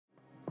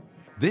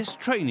This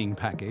training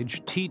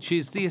package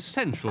teaches the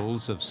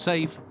essentials of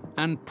safe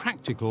and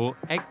practical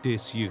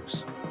ECDIS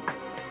use.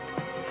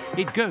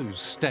 It goes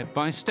step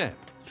by step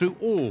through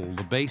all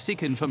the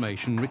basic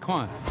information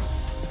required,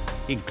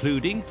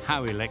 including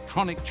how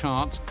electronic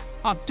charts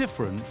are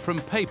different from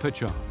paper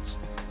charts,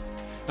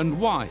 and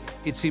why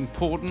it's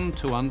important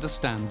to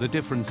understand the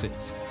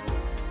differences.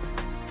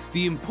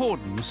 The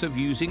importance of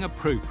using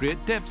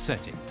appropriate depth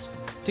settings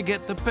to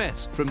get the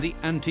best from the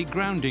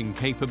anti-grounding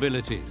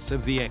capabilities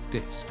of the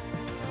ECDIS.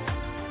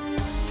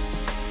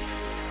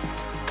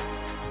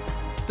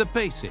 The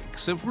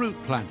basics of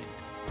route planning,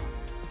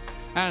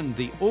 and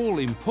the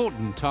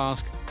all-important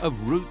task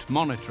of route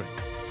monitoring.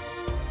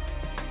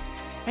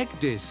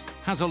 ECDIS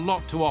has a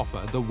lot to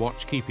offer the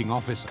watchkeeping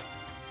officer.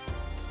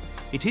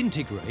 It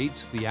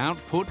integrates the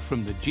output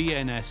from the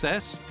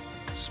GNSS,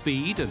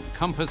 speed and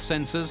compass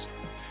sensors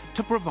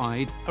to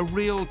provide a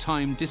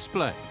real-time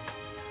display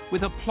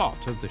with a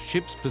plot of the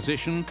ship's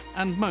position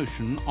and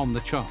motion on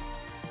the chart.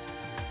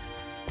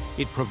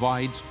 It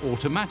provides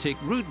automatic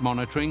route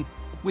monitoring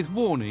with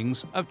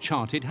warnings of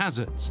charted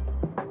hazards.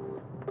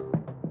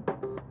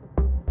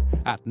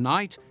 At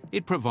night,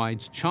 it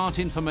provides chart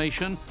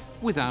information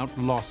without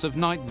loss of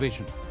night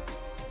vision.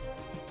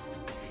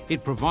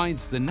 It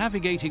provides the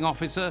navigating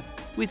officer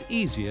with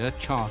easier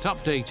chart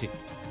updating,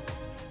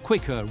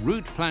 quicker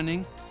route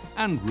planning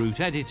and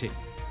route editing.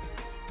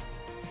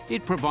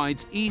 It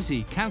provides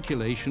easy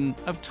calculation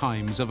of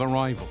times of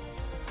arrival.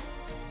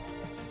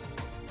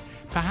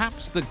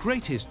 Perhaps the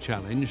greatest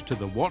challenge to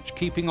the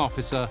watchkeeping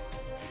officer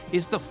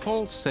is the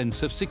false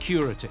sense of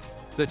security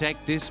that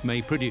ECDIS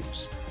may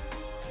produce.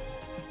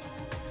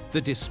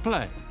 The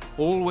display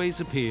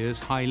always appears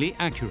highly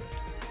accurate,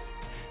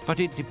 but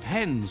it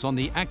depends on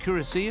the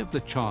accuracy of the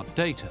chart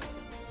data,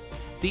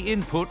 the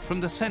input from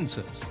the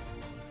sensors,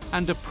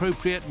 and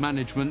appropriate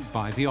management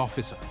by the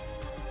officer.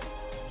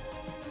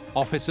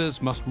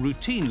 Officers must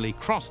routinely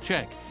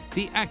cross-check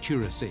the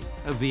accuracy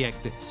of the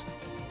ECDIS.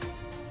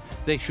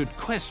 They should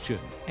question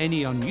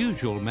any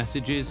unusual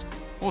messages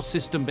or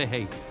system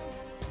behavior.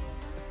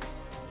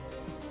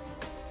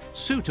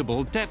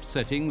 Suitable depth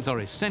settings are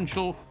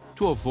essential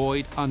to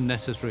avoid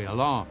unnecessary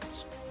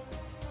alarms.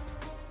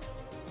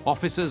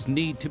 Officers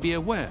need to be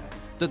aware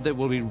that there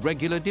will be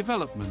regular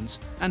developments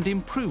and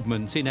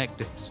improvements in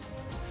ECDIS,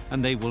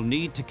 and they will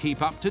need to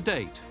keep up to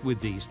date with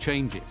these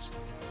changes.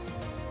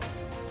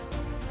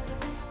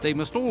 They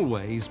must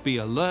always be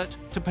alert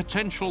to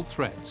potential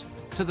threats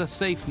to the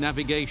safe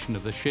navigation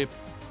of the ship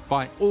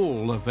by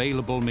all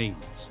available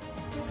means.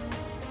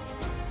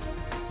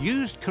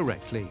 Used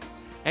correctly,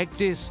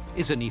 ECDIS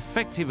is an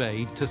effective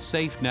aid to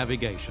safe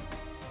navigation.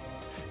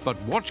 But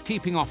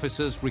watchkeeping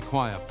officers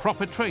require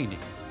proper training,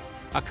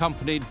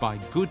 accompanied by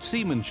good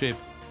seamanship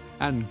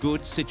and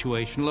good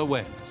situational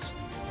awareness.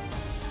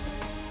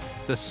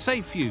 The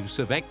safe use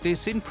of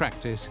ECDIS in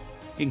practice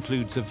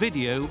includes a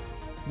video,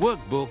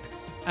 workbook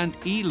and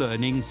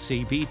e-learning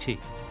CBT.